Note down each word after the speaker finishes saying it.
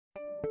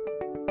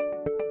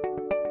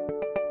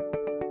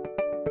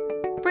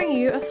bring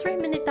you a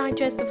 3-minute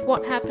digest of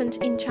what happened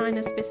in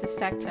China's business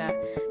sector.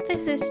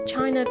 This is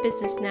China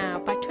Business Now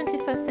by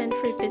 21st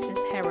Century Business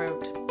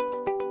Herald.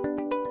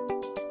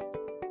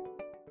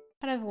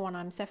 Hello everyone,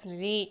 I'm Stephanie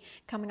Lee.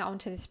 Coming on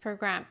to this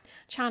program,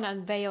 China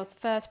unveils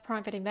first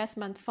private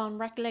investment fund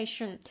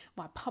regulation,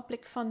 while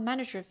public fund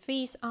manager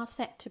fees are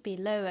set to be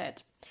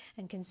lowered.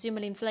 And consumer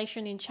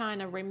inflation in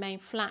China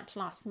remained flat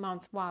last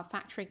month, while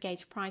factory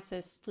gate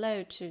prices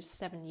slowed to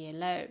 7-year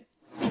low.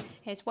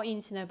 Here's what you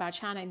need to know about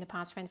China in the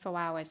past 24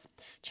 hours.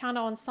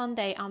 China on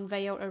Sunday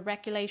unveiled a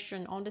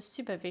regulation on the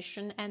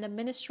supervision and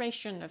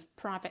administration of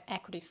private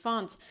equity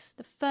funds,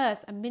 the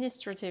first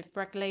administrative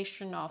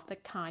regulation of the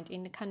kind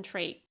in the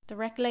country. The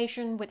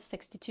regulation, with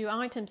 62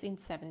 items in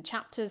 7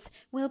 chapters,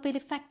 will be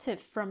effective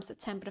from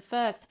September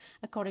 1st,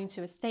 according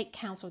to a State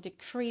Council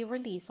decree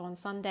released on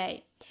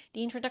Sunday.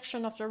 The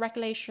introduction of the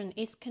regulation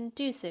is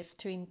conducive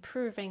to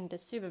improving the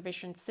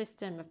supervision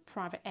system of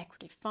private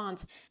equity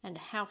funds and the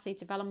healthy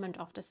development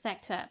of the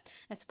sector,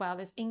 as well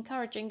as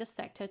encouraging the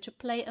sector to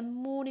play a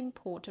more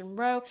important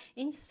role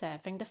in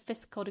serving the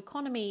physical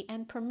economy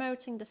and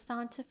promoting the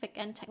scientific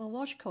and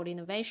technological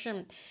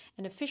innovation.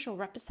 An official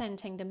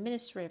representing the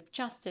Ministry of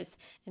Justice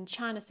and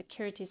China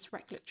Securities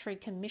Regulatory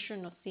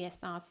Commission, or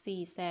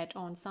CSRC, said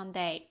on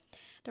Sunday.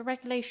 The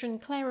regulation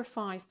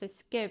clarifies the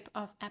scope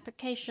of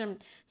application,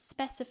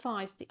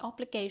 specifies the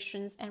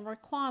obligations and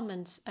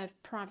requirements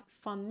of private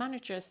fund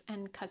managers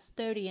and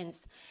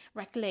custodians,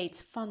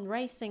 regulates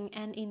fundraising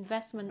and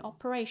investment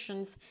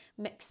operations,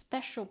 makes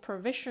special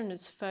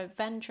provisions for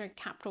venture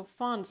capital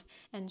funds,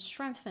 and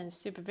strengthens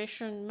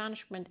supervision,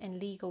 management, and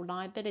legal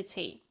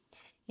liability.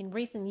 In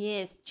recent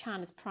years,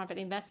 China's private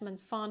investment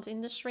fund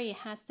industry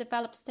has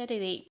developed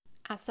steadily.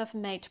 As of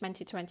May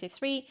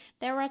 2023,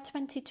 there are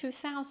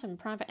 22,000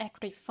 private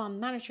equity fund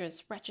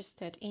managers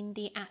registered in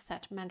the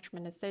Asset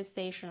Management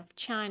Association of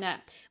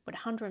China, with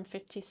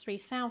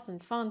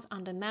 153,000 funds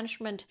under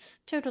management,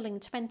 totaling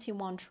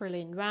 21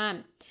 trillion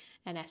yuan.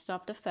 And as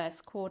of the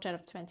first quarter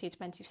of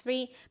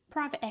 2023,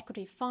 private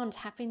equity funds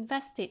have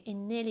invested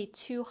in nearly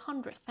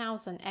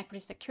 200,000 equity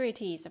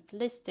securities of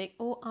listed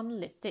or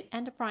unlisted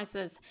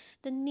enterprises,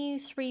 the new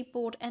 3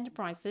 board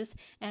enterprises,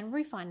 and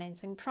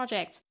refinancing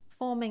projects,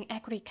 forming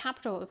equity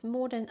capital of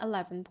more than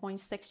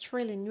 11.6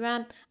 trillion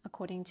yuan,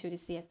 according to the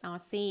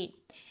CSRC.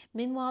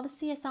 Meanwhile, the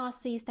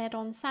CSRC said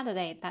on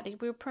Saturday that it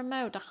will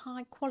promote the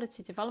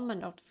high-quality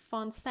development of the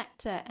fund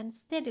sector and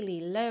steadily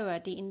lower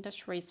the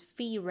industry's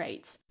fee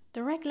rates.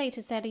 The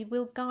regulator said it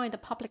will guide the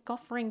public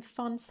offering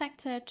fund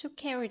sector to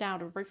carry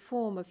out a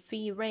reform of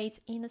fee rates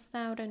in a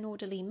sound and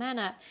orderly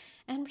manner,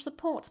 and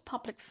supports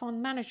public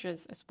fund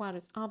managers as well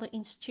as other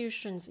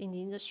institutions in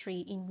the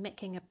industry in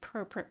making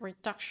appropriate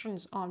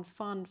reductions on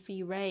fund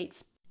fee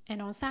rates.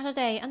 And on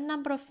Saturday, a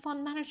number of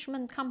fund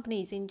management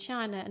companies in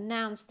China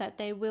announced that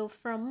they will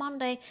from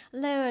Monday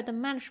lower the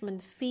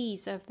management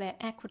fees of their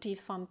equity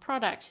fund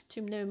product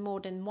to no more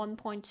than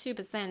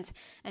 1.2%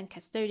 and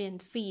custodian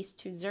fees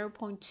to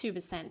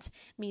 0.2%,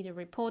 media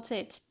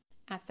reported.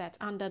 Assets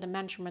under the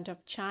management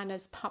of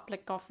China's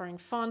public offering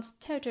funds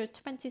totaled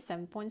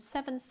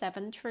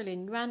 27.77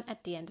 trillion yuan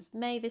at the end of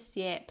May this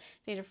year,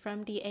 data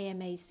from the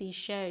AMAC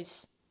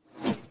shows.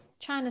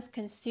 China's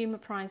Consumer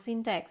Price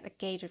Index, a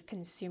gauge of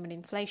consumer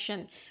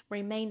inflation,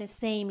 remained the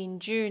same in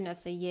June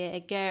as a year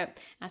ago,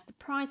 as the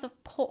price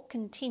of pork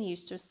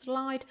continues to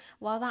slide,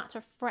 while that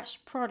of fresh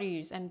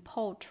produce and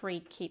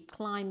poultry keep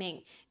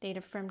climbing,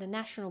 data from the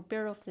National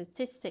Bureau of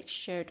Statistics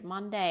showed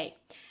Monday.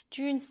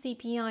 June's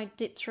CPI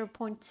dipped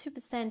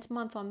 0.2%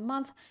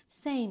 month-on-month,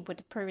 same with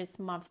the previous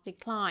month's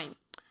decline.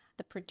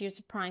 The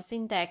Producer Price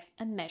Index,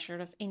 a measure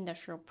of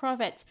industrial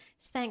profit,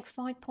 sank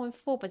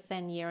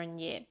 5.4%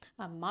 year-on-year,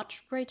 a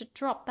much greater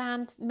drop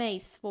than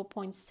May's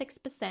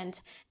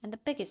 4.6% and the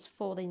biggest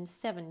fall in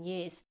 7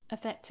 years,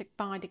 affected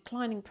by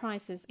declining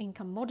prices in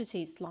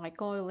commodities like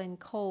oil and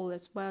coal,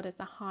 as well as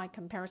a high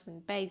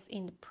comparison base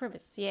in the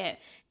previous year,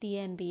 the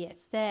NBS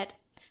said.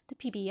 The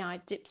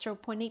PPI dipped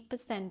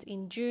 0.8%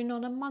 in June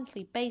on a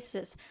monthly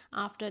basis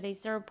after a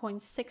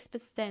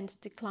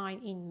 0.6%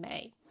 decline in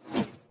May.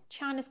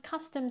 China's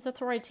Customs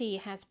Authority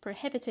has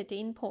prohibited the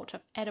import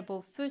of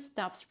edible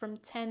foodstuffs from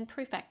 10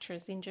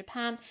 prefectures in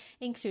Japan,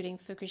 including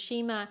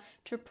Fukushima,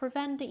 to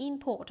prevent the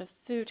import of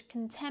food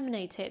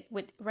contaminated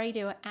with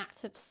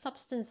radioactive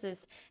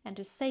substances and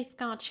to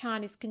safeguard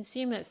Chinese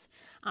consumers,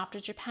 after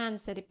Japan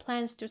said it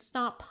plans to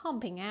start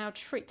pumping out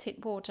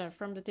treated water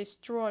from the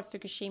destroyed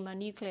Fukushima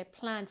nuclear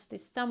plants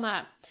this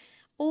summer.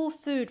 All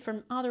food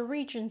from other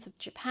regions of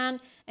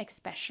Japan,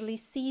 especially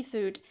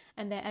seafood,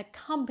 and their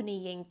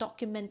accompanying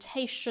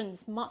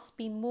documentations must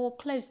be more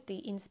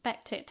closely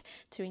inspected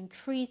to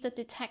increase the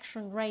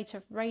detection rate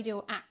of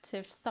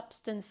radioactive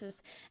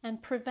substances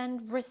and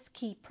prevent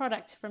risky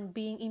products from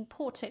being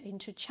imported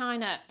into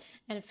China,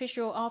 an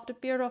official of the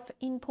Bureau of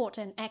Import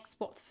and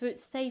Export Food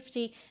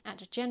Safety at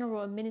the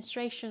General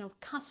Administration of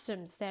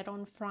Customs said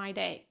on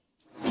Friday.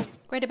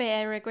 Greater Bay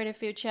Area, Greater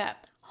Future.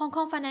 Hong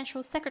Kong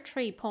Financial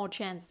Secretary Paul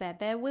Chan said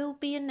there will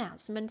be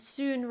announcements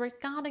soon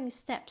regarding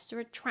steps to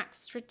attract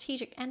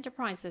strategic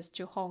enterprises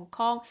to Hong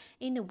Kong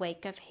in the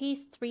wake of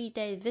his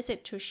 3-day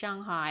visit to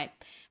Shanghai.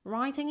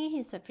 Writing in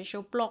his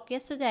official blog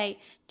yesterday,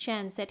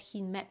 Chan said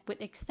he met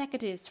with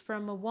executives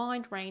from a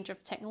wide range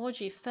of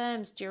technology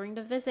firms during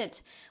the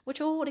visit, which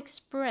all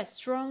expressed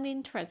strong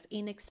interest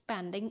in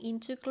expanding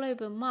into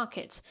global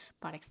markets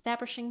by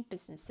establishing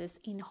businesses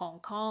in Hong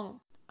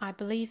Kong. I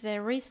believe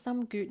there is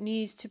some good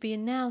news to be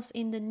announced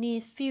in the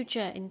near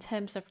future in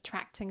terms of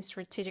attracting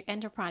strategic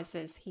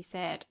enterprises, he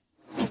said.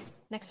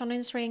 Next on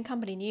industry and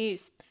company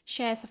news,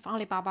 shares of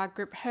Alibaba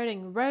Group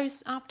Holding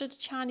rose after the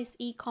Chinese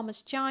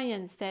e-commerce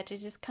giant said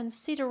it is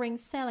considering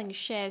selling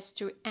shares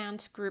to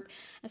Ant Group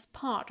as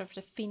part of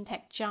the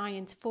fintech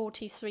giant's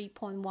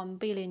 43.1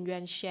 billion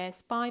yuan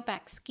shares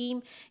buyback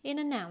scheme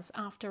announced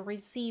after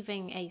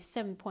receiving a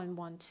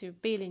 7.12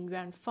 billion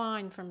yuan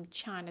fine from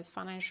China's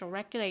financial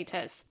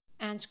regulators.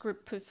 Ant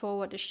Group put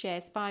forward a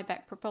shares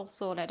buyback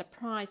proposal at a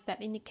price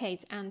that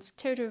indicates Ant's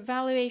total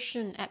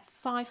valuation at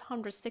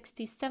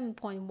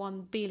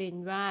 567.1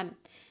 billion yuan.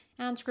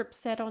 Ant Group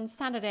said on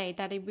Saturday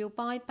that it will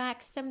buy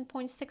back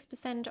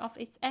 7.6% of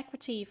its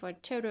equity for a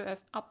total of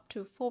up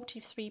to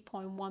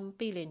 43.1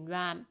 billion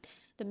yuan.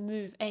 The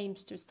move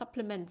aims to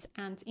supplement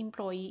Ant's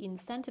employee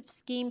incentive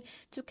scheme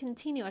to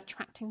continue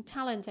attracting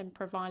talent and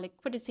provide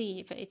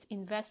liquidity for its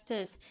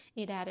investors,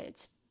 it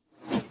added.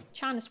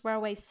 China's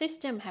railway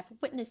system have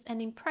witnessed an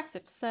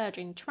impressive surge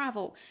in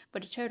travel,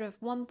 with a total of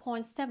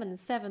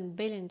 1.77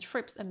 billion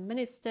trips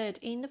administered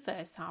in the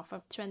first half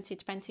of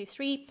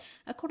 2023,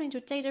 according to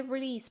data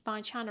released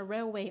by China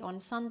Railway on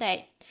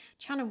Sunday.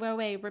 China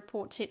Railway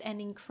reported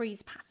an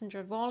increased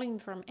passenger volume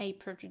from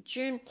April to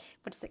June,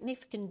 with a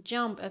significant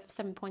jump of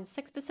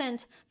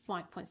 7.6%,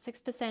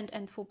 5.6%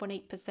 and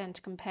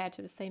 4.8% compared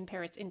to the same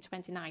periods in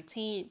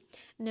 2019.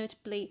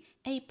 Notably,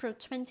 April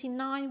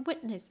 29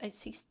 witnessed a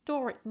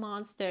historic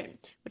milestone,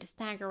 with a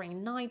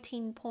staggering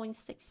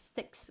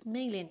 19.66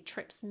 million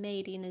trips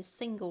made in a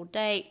single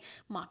day,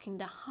 marking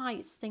the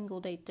highest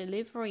single-day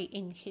delivery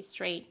in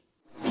history.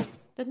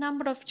 The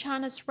number of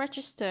China's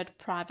registered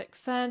private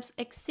firms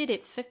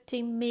exceeded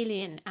 50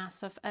 million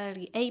as of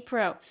early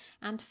April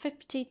and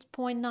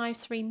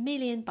 50.93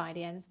 million by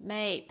the end of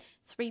May,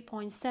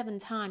 3.7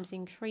 times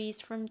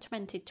increase from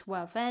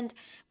 2012 end,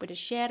 with the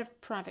share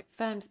of private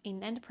firms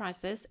in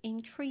enterprises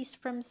increased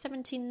from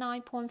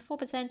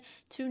 79.4%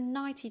 to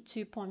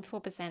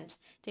 92.4%.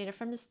 Data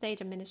from the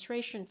State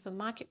Administration for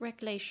Market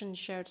Regulation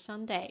showed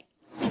Sunday.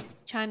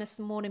 China's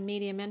Small and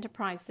Medium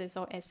Enterprises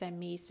or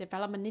SMEs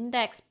Development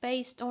Index,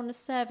 based on a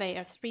survey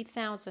of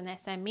 3,000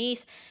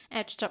 SMEs,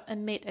 edged up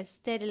amid a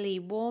steadily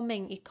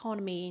warming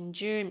economy in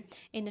June,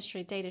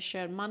 industry data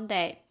showed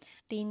Monday.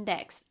 The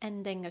index,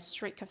 ending a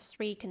streak of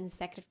 3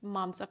 consecutive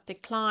months of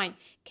decline,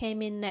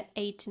 came in at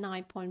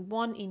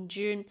 89.1 in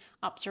June,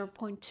 up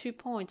 0.2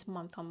 points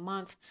month on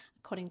month,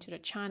 according to the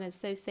China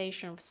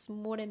Association of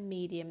Small and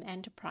Medium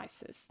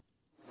Enterprises.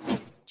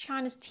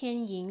 China's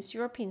Tianying's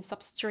European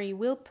subsidiary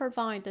will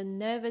provide the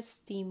Nova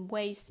Steam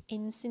Waste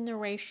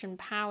Incineration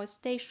Power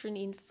Station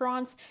in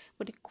France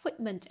with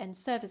equipment and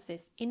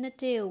services in a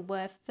deal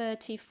worth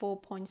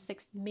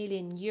 34.6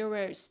 million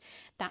euros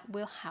that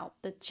will help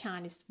the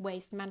Chinese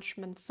waste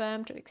management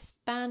firm to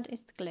expand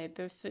its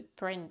global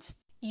footprint.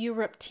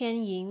 Europe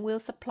Tianying will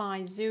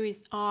supply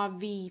Suez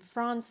RV,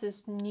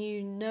 France's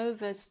new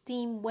Nova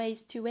Steam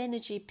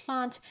Waste-to-Energy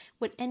plant,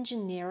 with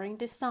engineering,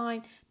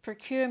 design,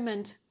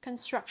 procurement,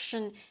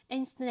 construction,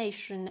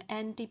 installation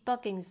and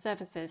debugging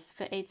services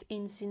for its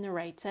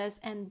incinerators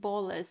and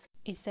boilers,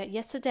 it said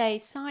yesterday,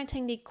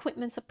 citing the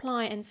equipment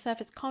supply and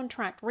service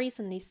contract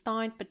recently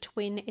signed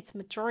between its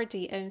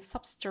majority-owned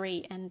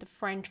subsidiary and the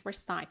French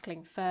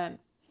recycling firm.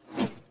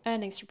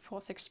 Earnings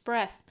reports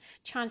expressed.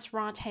 China's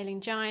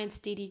ride-hailing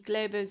giant Didi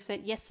Global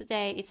said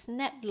yesterday its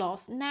net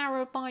loss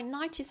narrowed by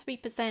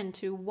 93%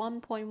 to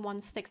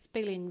 1.16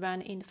 billion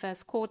yuan in the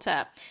first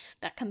quarter.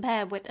 That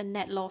compared with a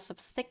net loss of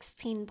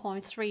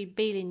 16.3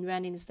 billion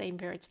yuan in the same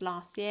period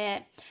last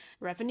year.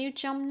 Revenue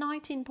jumped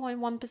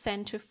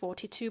 19.1% to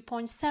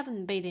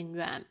 42.7 billion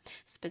yuan.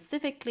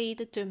 Specifically,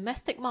 the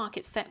domestic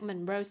market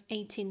segment rose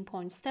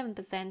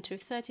 18.7% to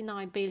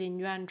 39 billion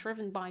yuan,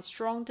 driven by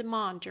strong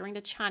demand during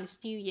the Chinese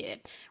New Year,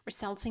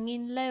 resulting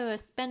in lower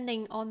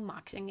spending on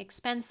marketing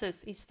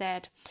expenses, it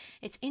said.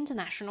 Its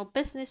international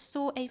business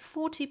saw a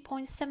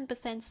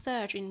 40.7%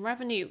 surge in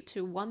revenue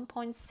to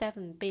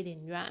 1.7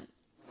 billion yuan.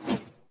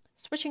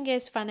 Switching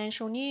gears to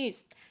financial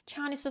news,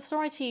 Chinese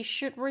authorities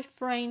should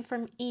refrain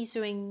from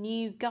issuing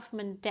new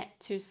government debt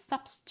to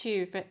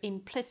substitute for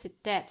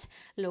implicit debt,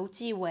 Lou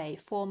Jiwei,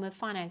 former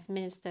finance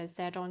minister,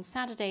 said on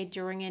Saturday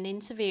during an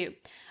interview.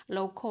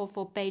 Lou called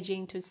for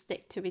Beijing to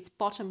stick to its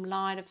bottom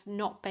line of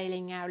not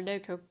bailing out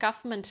local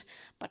government,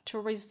 but to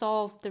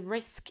resolve the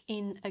risk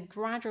in a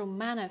gradual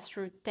manner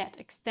through debt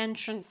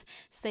extensions,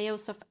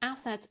 sales of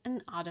assets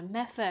and other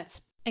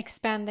methods.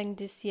 Expanding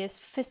this year's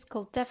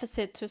fiscal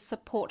deficit to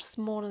support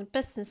smaller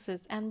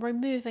businesses and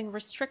removing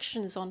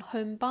restrictions on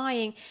home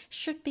buying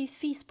should be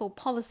feasible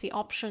policy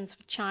options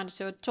for China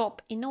to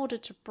adopt in order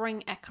to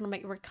bring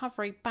economic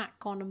recovery back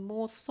on a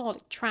more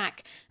solid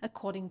track,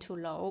 according to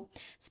Low.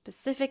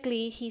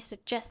 Specifically, he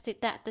suggested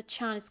that the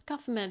Chinese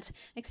government,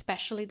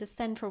 especially the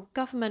central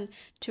government,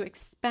 to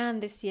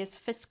expand this year's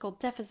fiscal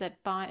deficit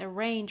by a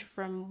range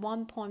from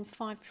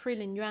 1.5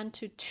 trillion yuan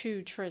to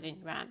 2 trillion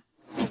yuan.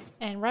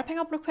 And wrapping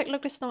up a quick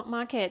look at the stock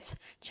market,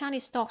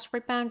 Chinese stocks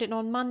rebounded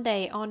on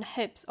Monday on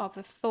hopes of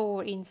a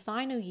thaw in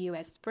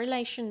Sino-US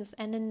relations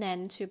and an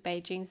end to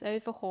Beijing's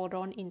overhaul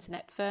on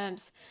internet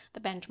firms. The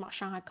benchmark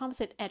Shanghai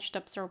Composite edged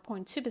up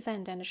 0.2%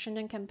 and the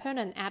Shenzhen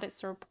Component added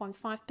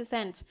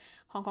 0.5%.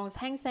 Hong Kong's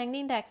Hang Seng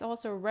Index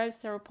also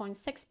rose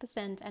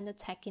 0.6% and the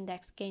Tech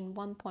Index gained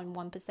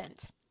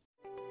 1.1%.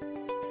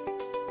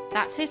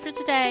 That's it for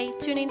today.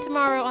 Tune in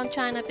tomorrow on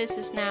China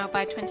Business Now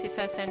by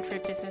 21st Century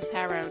Business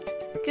Herald.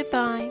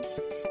 Goodbye.